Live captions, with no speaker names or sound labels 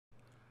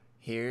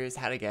Here's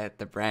how to get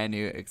the brand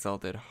new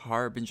Exalted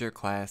Harbinger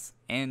class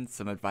and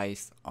some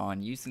advice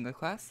on using the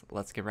class.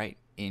 Let's get right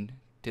into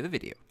the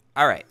video.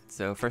 Alright,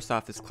 so first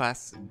off, this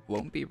class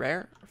won't be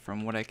rare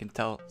from what I can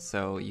tell,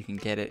 so you can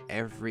get it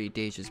every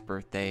Deja's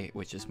birthday,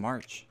 which is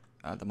March,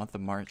 the month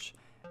of March,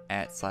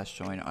 at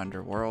 /join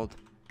underworld.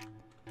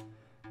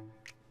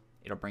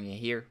 It'll bring you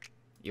here.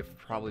 You've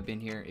probably been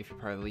here if you're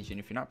part of the Legion.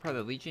 If you're not part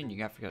of the Legion,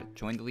 you have to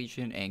join the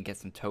Legion and get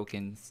some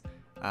tokens.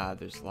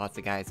 There's lots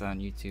of guys on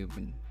YouTube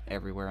and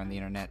everywhere on the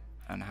internet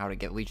on how to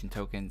get Legion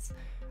tokens.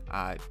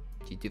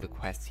 You do the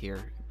quest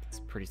here.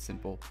 It's pretty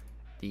simple.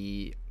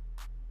 The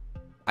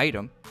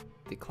item,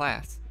 the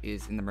class,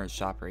 is in the merge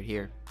shop right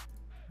here.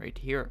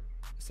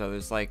 So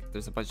there's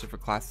a bunch of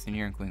different classes in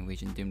here, including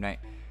Legion, Doom Knight.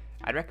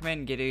 I'd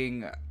recommend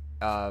getting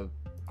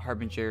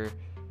Harbinger,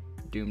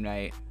 Doom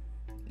Knight.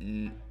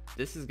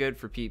 This is good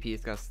for PvP.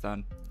 It's got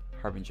stun.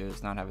 Harbinger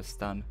does not have a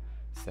stun,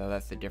 so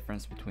that's the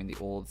difference between the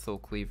old Soul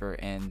Cleaver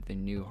and the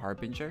new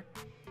Harbinger.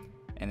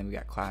 And then we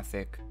got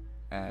Classic.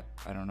 I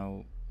don't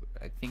know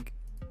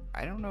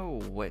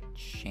what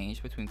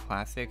changed between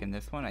Classic and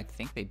this one. I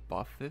think they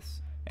buffed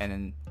this, and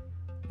then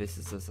this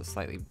is just a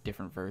slightly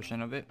different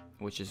version of it,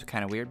 which is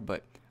kind of weird,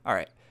 but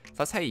alright. So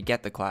that's how you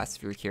get the class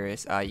if you're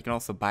curious. You can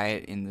also buy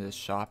it in the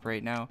shop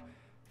right now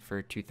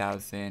for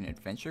 2,000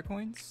 adventure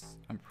coins,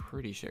 I'm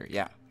pretty sure.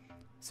 Yeah.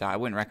 So I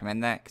wouldn't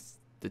recommend that because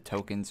the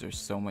tokens are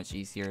so much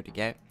easier to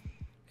get.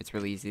 It's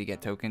really easy to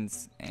get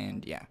tokens,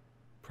 and yeah,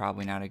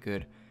 probably not a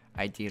good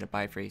idea to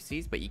buy for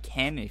ACs, but you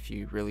can if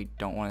you really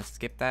don't want to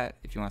skip that.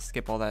 If you want to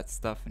skip all that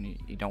stuff and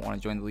you don't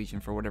want to join the Legion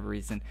for whatever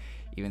reason,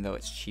 even though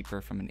it's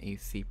cheaper from an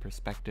AC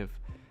perspective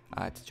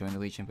to join the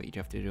Legion, but you do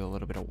have to do a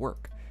little bit of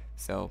work.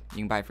 So you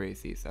can buy for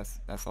ACs.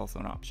 That's also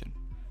an option.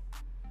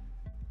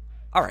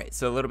 Alright,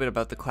 so a little bit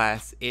about the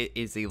class. It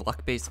is a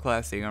luck-based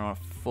class, so you're on a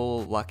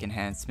full luck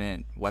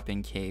enhancement,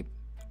 weapon cape,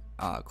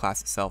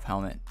 class itself,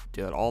 helmet,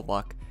 do it all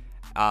luck.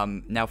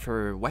 Now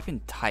for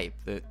weapon type,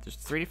 there's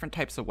 3 different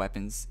types of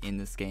weapons in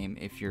this game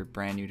if you're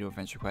brand new to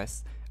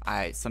AdventureQuest.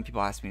 Some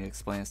people ask me to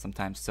explain this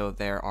sometimes. So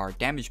there are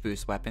damage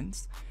boost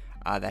weapons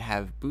that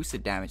have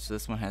boosted damage. So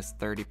this one has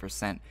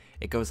 30%.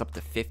 It goes up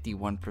to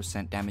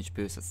 51% damage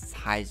boost. That's as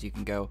high as you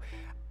can go.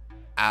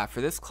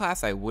 For this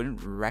class, I wouldn't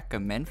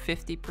recommend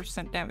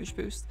 50% damage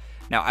boost.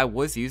 Now, I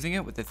was using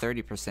it with the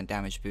 30%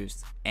 damage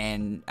boost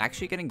and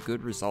actually getting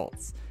good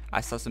results. I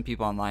saw some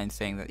people online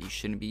saying that you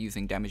shouldn't be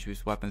using damage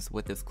boost weapons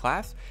with this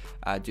class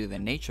due to the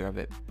nature of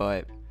it,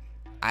 but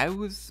I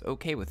was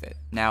okay with it.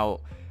 Now,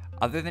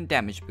 other than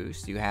damage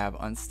boost, you have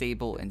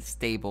unstable and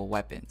stable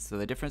weapons. So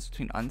the difference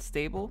between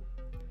unstable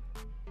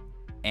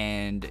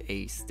and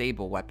a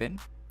stable weapon,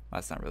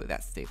 well, that's not really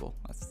that stable,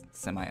 that's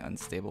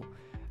semi-unstable.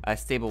 A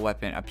stable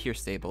weapon, a pure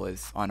stable,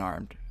 is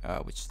unarmed,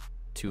 which is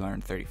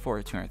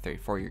 234.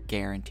 234, you're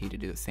guaranteed to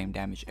do the same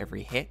damage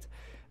every hit.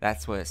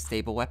 That's what a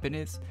stable weapon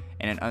is.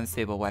 And an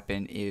unstable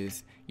weapon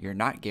is you're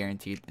not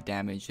guaranteed the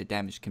damage. The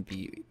damage can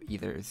be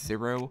either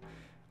 0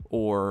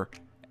 or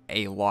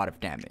a lot of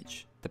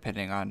damage,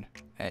 depending on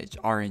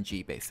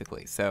RNG,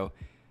 basically. So,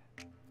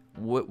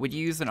 would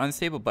you use an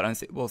unstable? But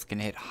unstables can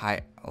hit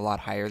a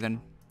lot higher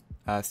than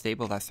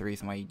stable. That's the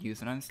reason why you'd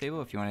use an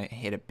unstable, if you want to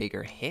hit a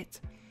bigger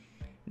hit.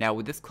 Now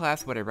with this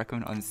class, would I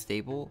recommend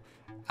unstable?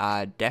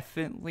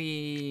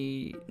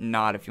 Definitely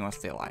not if you want to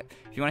stay alive.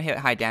 If you want to hit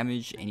high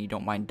damage and you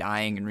don't mind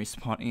dying and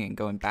respawning and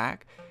going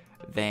back,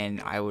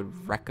 then I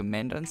would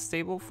recommend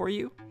unstable for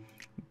you.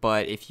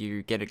 But if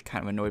you get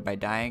kind of annoyed by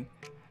dying,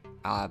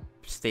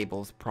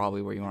 stable is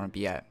probably where you want to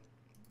be at.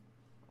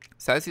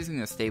 So I was using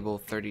a stable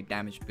 30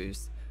 damage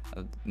boost.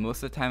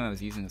 Most of the time I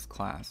was using this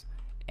class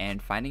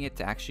and finding it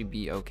to actually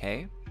be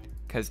okay,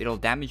 because it'll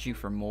damage you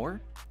for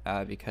more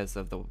because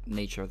of the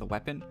nature of the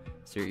weapon.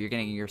 So you're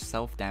getting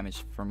yourself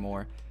damaged for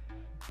more,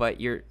 but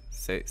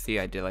see,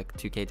 I did like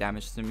 2k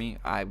damage to me.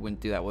 I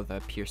wouldn't do that with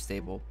a pure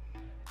stable,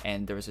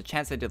 and there was a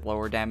chance I did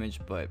lower damage,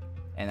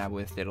 and I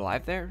was still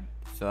alive there,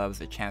 so that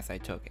was a chance I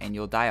took. And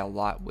you'll die a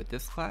lot with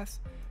this class,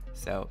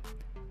 so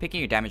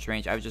picking your damage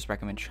range, I would just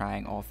recommend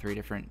trying all 3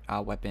 different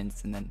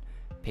weapons and then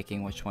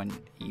picking which one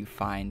you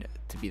find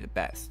to be the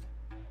best.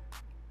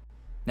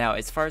 Now,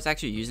 as far as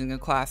actually using the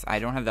class, I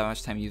don't have that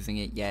much time using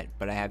it yet,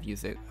 but I have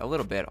used it a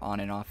little bit on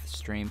and off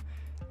stream.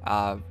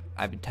 I've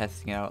been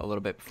testing it out a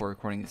little bit before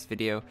recording this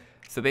video.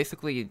 So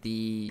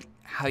basically,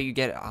 how you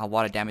get a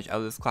lot of damage out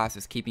of this class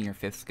is keeping your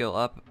 5th skill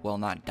up while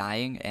not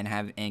dying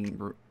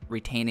and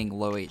retaining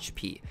low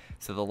HP.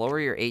 So the lower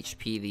your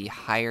HP, the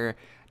higher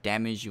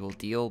damage you will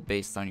deal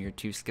based on your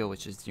 2 skill,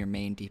 which is your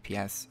main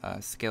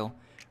DPS skill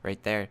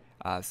right there.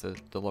 So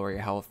the lower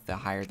your health, the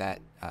higher that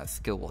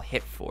skill will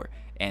hit for.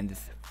 And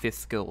this 5th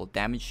skill will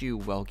damage you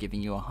while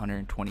giving you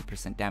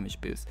 120% damage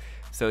boost.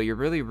 So you're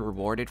really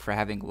rewarded for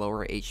having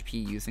lower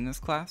HP using this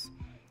class,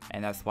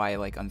 and that's why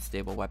like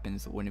unstable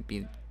weapons wouldn't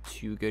be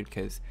too good,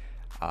 because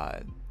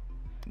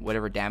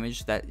whatever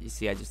damage that you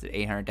see, I just did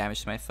 800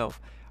 damage to myself.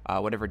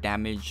 Whatever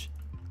damage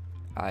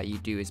you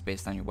do is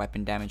based on your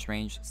weapon damage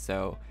range.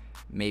 So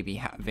maybe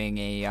having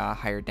a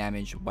higher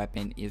damage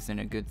weapon isn't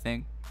a good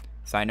thing.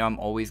 So I know I'm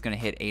always going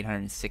to hit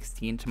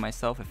 816 to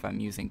myself if I'm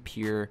using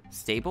pure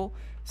stable.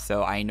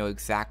 So I know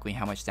exactly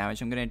how much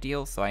damage I'm going to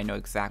deal. So I know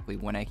exactly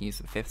when I can use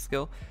the 5th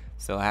skill.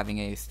 So having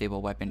a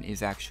stable weapon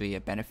is actually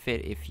a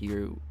benefit if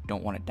you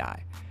don't want to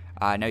die.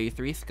 Now your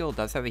 3 skill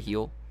does have a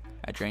heal.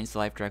 It drains the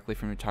life directly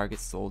from your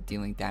target's soul,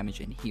 dealing damage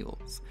and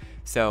heals.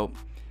 So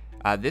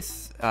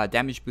this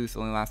damage boost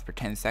only lasts for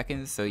 10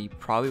 seconds, so you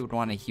probably would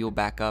want to heal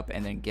back up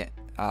and then get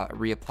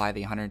reapply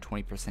the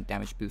 120%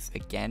 damage boost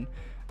again,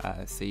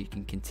 so you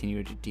can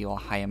continue to deal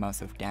high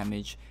amounts of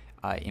damage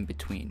in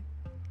between.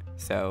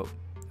 So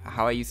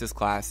how I use this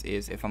class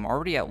is if I'm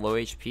already at low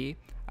HP,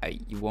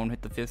 you won't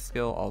hit the 5th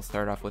skill. I'll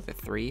start off with a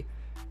 3,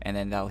 and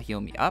then that'll heal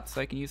me up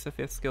so I can use the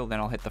 5th skill. Then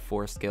I'll hit the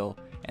 4 skill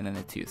and then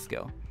the 2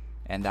 skill,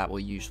 and that will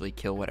usually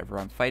kill whatever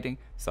I'm fighting.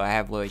 So I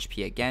have low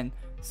HP again,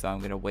 so I'm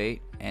gonna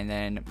wait, and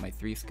then my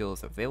 3 skill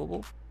is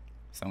available,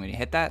 so I'm gonna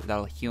hit that.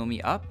 That'll heal me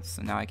up,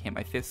 so now I can hit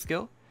my 5th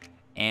skill,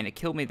 and it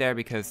killed me there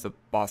because the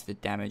boss did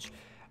damage.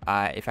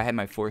 If I had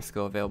my 4th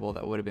skill available,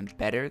 that would have been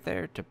better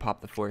there to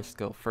pop the 4th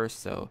skill first.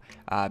 So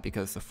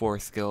because the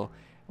 4th skill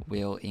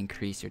will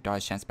increase your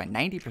dodge chance by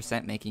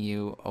 90%, making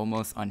you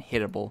almost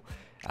unhittable.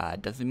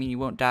 Doesn't mean you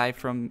won't die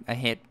from a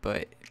hit,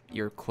 but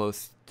you're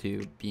close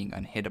to being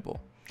unhittable.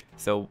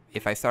 So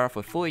if I start off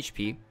with full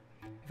HP,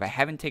 if I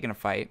haven't taken a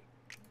fight,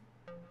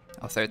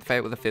 I'll start the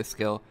fight with a 5th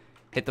skill,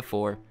 hit the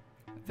 4,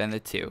 then the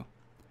 2.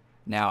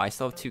 Now I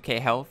still have 2k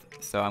health,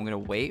 so I'm going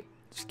to wait,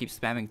 just keep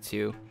spamming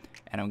 2,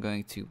 and I'm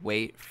going to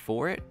wait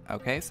for it.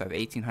 Okay, so I have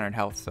 1800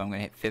 health, so I'm going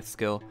to hit 5th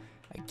skill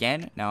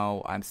again.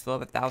 Now I'm still at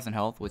 1000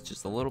 health, which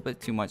is a little bit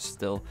too much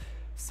still,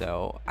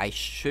 so I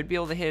should be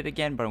able to hit it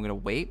again, but I'm going to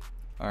wait.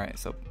 Alright,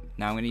 so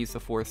now I'm going to use the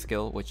 4th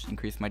skill, which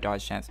increased my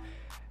dodge chance,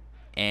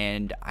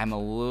 and I'm a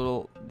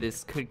little,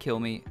 this could kill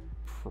me,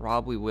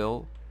 probably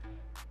will.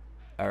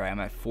 Alright, I'm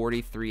at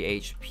 43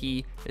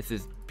 HP. This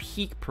is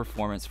peak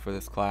performance for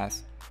this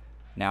class.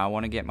 Now I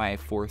want to get my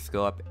 4th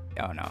skill up.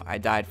 Oh no, I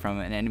died from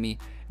an enemy.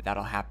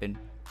 That'll happen.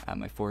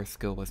 My 4th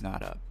skill was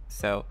not up.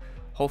 So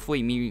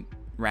hopefully me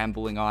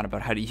rambling on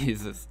about how to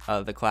use this,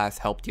 the class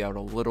helped you out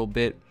a little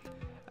bit.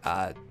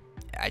 I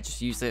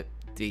just use it.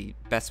 The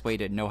best way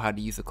to know how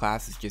to use the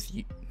class is just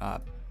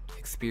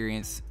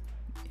experience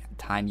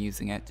time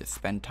using it. Just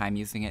spend time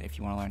using it if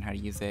you want to learn how to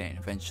use it, and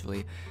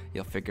eventually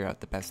you'll figure out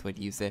the best way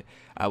to use it.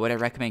 Would I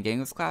recommend getting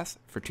this class?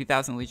 For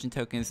 2000 Legion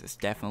tokens, it's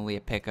definitely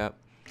a pickup.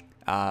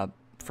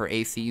 For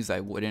ACs,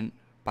 I wouldn't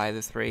buy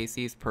this for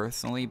ACs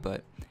personally,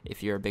 but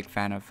if you're a big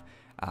fan of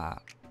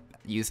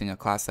using a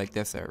class like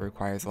this that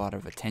requires a lot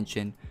of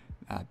attention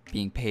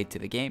being paid to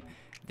the game,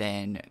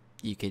 then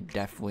you could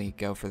definitely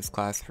go for this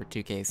class for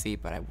 2k AC,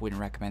 but I wouldn't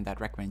recommend that.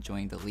 I'd recommend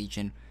joining the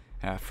Legion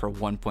for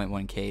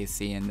 1.1k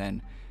AC, and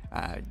then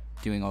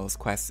doing all those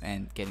quests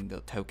and getting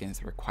the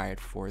tokens required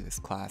for this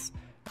class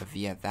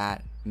via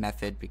that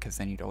method, because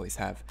then you'd always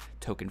have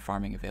token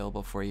farming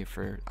available for you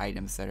for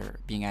items that are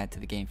being added to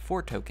the game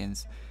for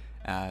tokens.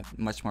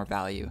 Much more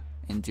value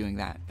in doing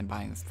that than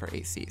buying this for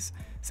ACs.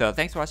 So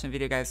thanks for watching the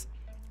video, guys.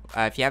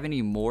 If you have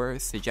any more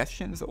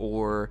suggestions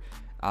or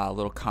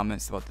little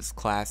comments about this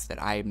class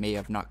that I may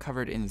have not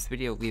covered in this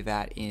video, leave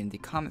that in the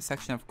comment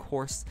section. Of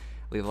course,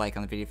 leave a like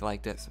on the video if you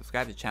liked it,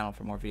 subscribe to the channel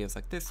for more videos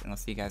like this, and I'll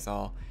see you guys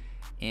all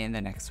in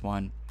the next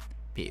one.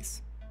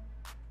 Peace.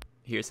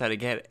 Here's how to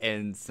get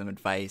and some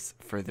advice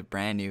for the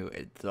brand new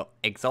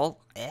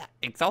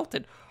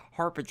Exalted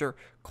Harbinger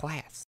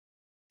class.